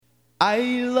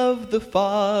I love the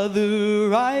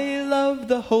Father, I love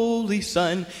the Holy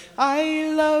Son,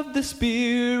 I love the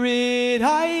Spirit,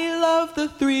 I love the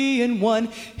Three in One.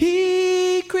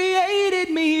 He created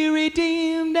me,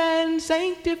 redeemed and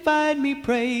sanctified me.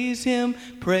 Praise Him,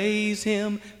 praise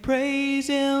Him, praise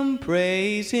Him,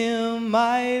 praise Him.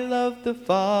 I love the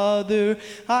Father,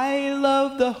 I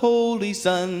love the Holy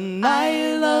Son,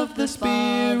 I love the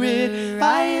Spirit,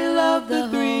 I love the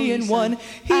Three in One.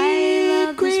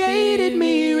 He created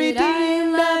me,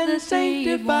 redeemed and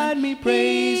sanctified me.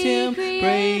 Praise Him,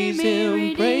 praise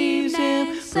Him, praise Him,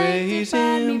 praise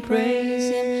Him, praise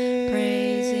Him.